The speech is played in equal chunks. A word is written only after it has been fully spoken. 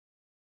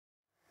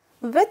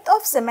Width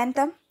of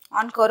cementum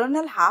on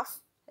coronal half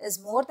is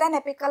more than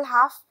apical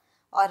half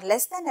or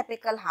less than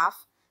apical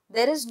half.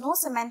 There is no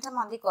cementum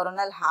on the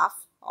coronal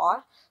half,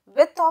 or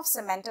width of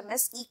cementum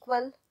is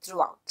equal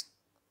throughout.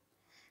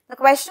 The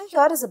question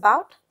here is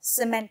about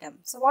cementum.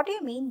 So what do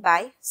you mean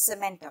by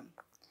cementum?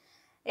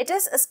 It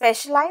is a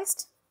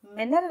specialized,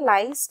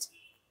 mineralized,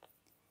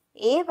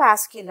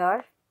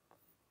 avascular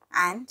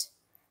and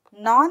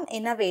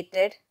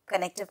non-innervated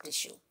connective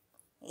tissue.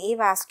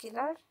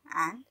 Avascular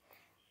and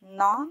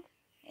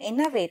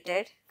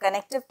non-innervated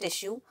connective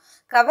tissue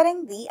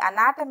covering the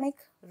anatomic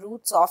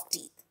roots of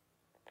teeth.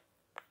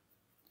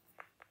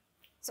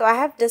 So I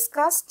have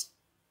discussed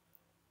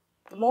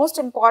the most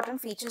important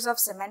features of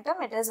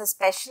cementum. It is a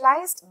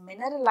specialized,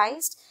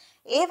 mineralized,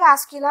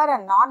 avascular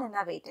and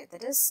non-innervated.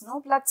 There is no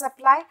blood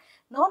supply,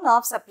 no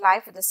nerve supply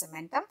for the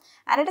cementum,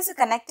 and it is a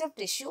connective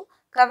tissue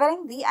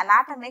covering the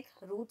anatomic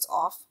roots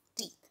of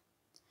teeth.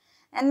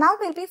 And now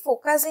we will be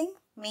focusing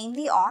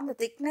mainly on the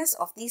thickness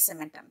of the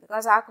cementum,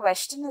 because our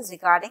question is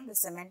regarding the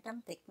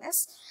cementum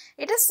thickness.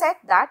 It is said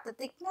that the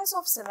thickness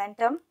of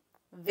cementum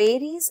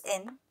varies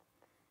in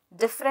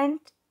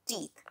different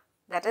teeth,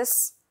 that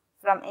is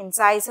from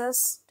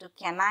incisors to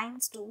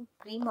canines to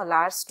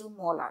premolars to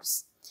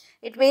molars.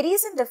 It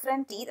varies in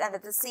different teeth, and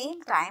at the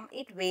same time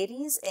it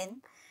varies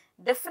in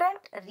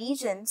different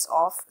regions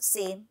of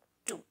same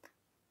tooth.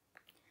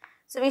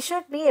 So we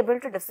should be able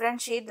to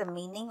differentiate the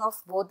meaning of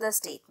both the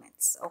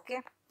statements. Okay.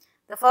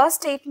 The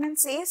first statement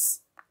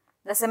says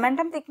the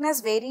cementum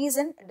thickness varies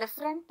in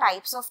different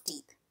types of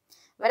teeth,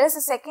 whereas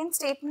the second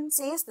statement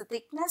says the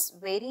thickness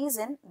varies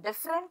in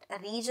different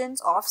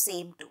regions of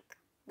same tooth.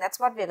 That's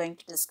what we are going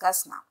to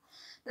discuss now.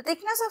 The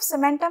thickness of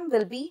cementum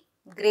will be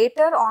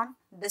greater on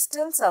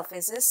distal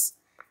surfaces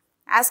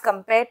as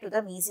compared to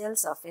the mesial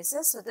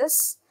surfaces. So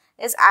this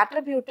is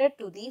attributed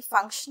to the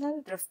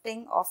functional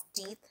drifting of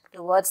teeth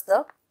towards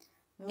the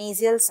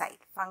mesial side.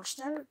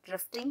 Functional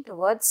drifting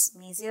towards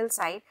mesial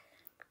side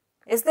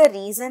is the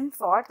reason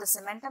for the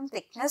cementum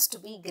thickness to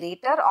be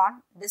greater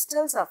on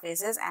distal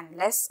surfaces and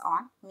less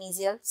on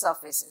mesial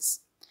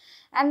surfaces.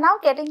 And now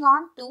getting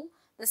on to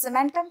the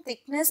cementum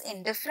thickness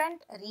in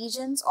different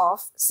regions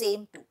of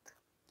same tooth.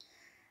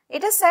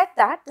 It is said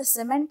that the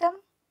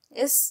cementum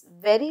is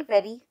very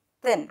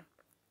thin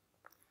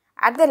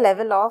at the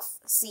level of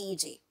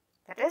CEJ.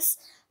 That is,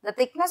 the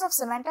thickness of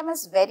cementum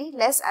is very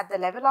less at the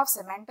level of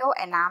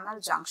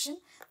cemento-enamel junction,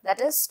 that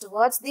is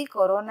towards the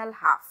coronal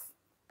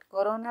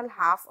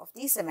half of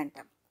the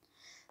cementum.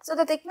 So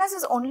the thickness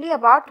is only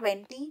about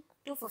 20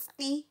 to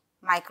 50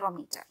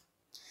 micrometer,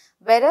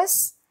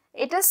 whereas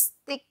it is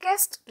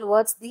thickest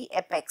towards the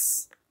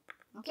apex.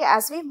 Okay,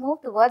 as we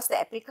move towards the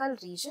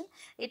apical region,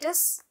 it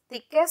is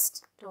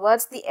thickest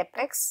towards the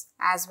apex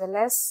as well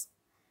as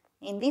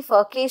in the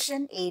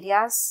furcation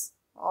areas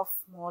of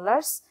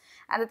molars,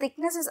 and the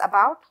thickness is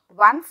about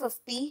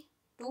 150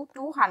 to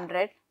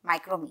 200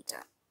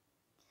 micrometer.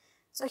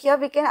 So here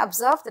we can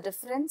observe the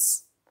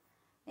difference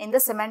in the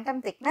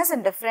cementum thickness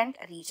in different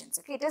regions.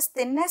 Okay, it is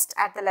thinnest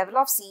at the level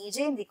of CEJ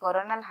in the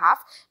coronal half,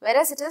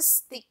 whereas it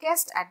is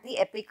thickest at the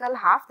apical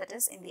half, that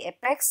is in the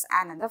apex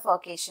and in the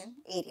furcation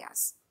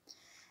areas.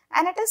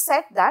 And it is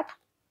said that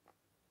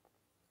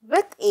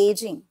with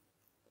aging,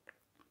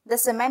 the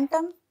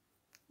cementum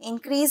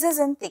increases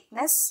in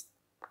thickness.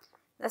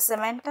 The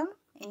cementum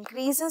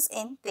increases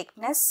in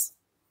thickness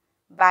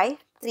by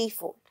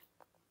threefold.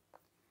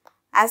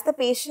 As the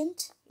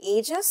patient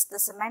ages, the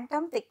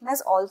cementum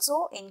thickness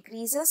also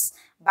increases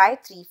by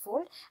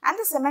threefold, and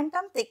the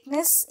cementum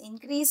thickness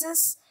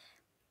increases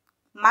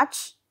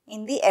much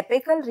in the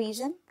apical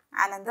region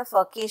and in the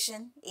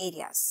furcation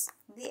areas.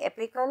 The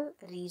apical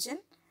region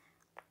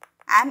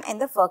and in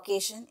the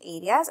furcation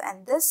areas,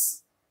 and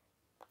this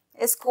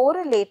is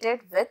correlated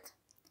with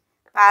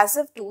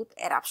passive tooth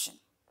eruption.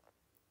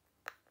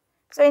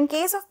 So in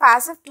case of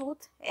passive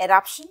tooth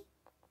eruption,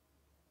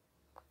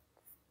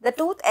 the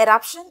tooth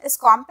eruption is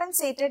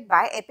compensated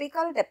by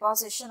apical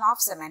deposition of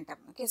cementum.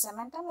 Okay,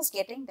 cementum is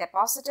getting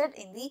deposited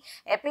in the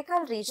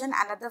apical region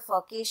and at the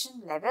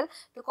furcation level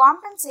to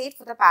compensate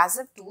for the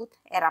passive tooth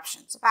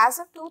eruption. So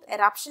passive tooth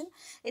eruption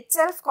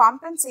itself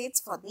compensates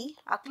for the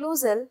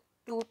occlusal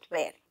tooth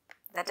wear,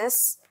 that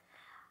is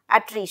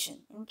attrition.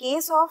 In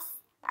case of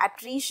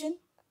attrition,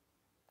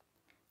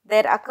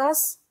 there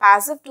occurs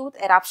passive tooth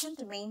eruption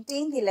to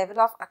maintain the level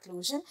of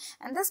occlusion,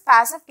 and this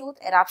passive tooth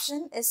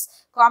eruption is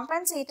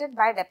compensated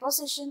by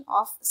deposition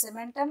of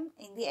cementum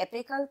in the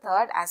apical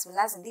third as well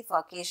as in the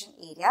furcation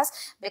areas,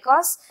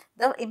 because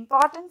the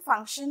important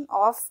function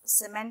of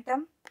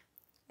cementum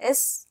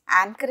is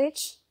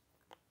anchorage.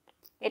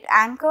 It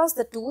anchors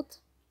the tooth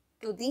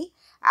to the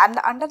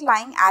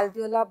underlying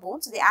alveolar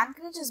bone. So the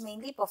anchorage is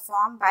mainly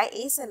performed by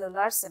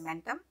acellular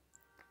cementum,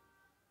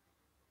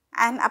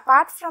 and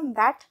apart from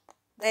that,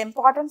 the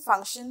important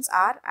functions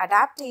are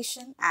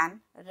adaptation and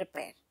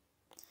repair.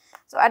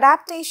 So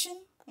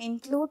adaptation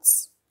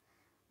includes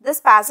this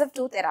passive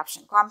tooth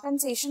eruption,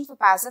 compensation for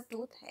passive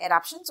tooth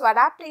eruption. So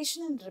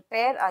adaptation and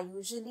repair are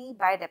usually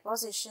by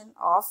deposition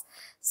of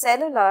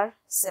cellular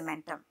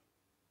cementum.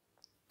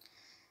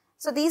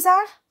 So these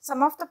are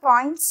some of the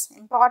points,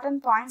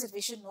 important points that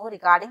we should know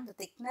regarding the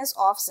thickness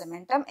of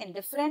cementum in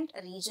different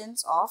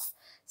regions of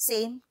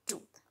same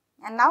tooth.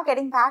 And now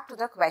getting back to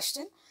the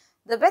question,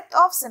 the width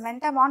of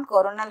cementum on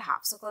coronal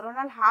half. So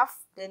coronal half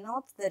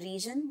denotes the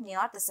region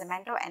near the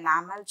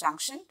cemento-enamel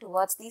junction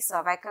towards the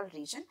cervical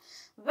region.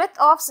 Width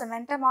of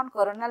cementum on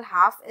coronal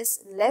half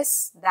is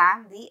less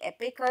than the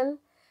apical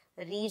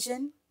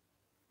region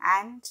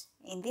and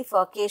in the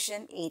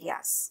furcation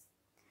areas.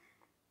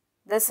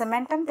 The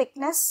cementum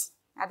thickness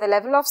at the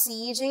level of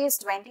CEJ is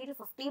 20 to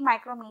 50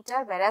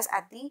 micrometer, whereas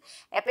at the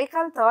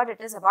apical third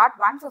it is about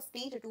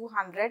 150 to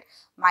 200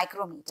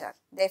 micrometer.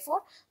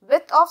 Therefore,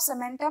 width of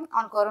cementum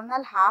on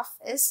coronal half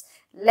is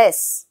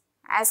less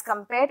as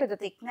compared to the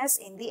thickness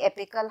in the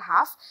apical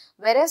half,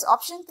 whereas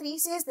option 3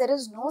 says there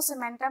is no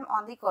cementum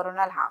on the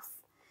coronal half.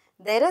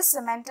 There is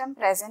cementum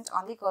present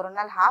on the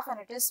coronal half and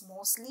it is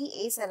mostly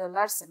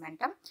acellular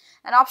cementum.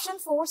 And option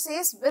 4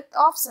 says width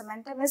of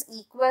cementum is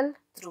equal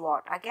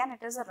throughout. Again,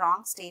 it is a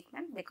wrong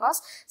statement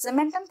because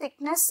cementum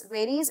thickness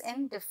varies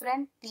in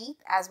different teeth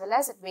as well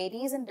as it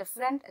varies in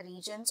different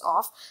regions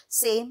of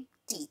same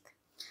teeth.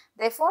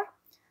 Therefore,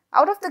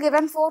 out of the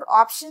given 4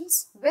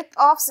 options, width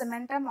of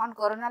cementum on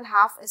coronal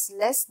half is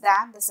less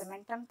than the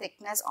cementum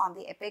thickness on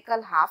the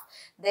apical half.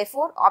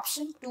 Therefore,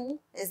 option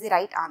 2 is the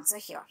right answer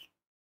here.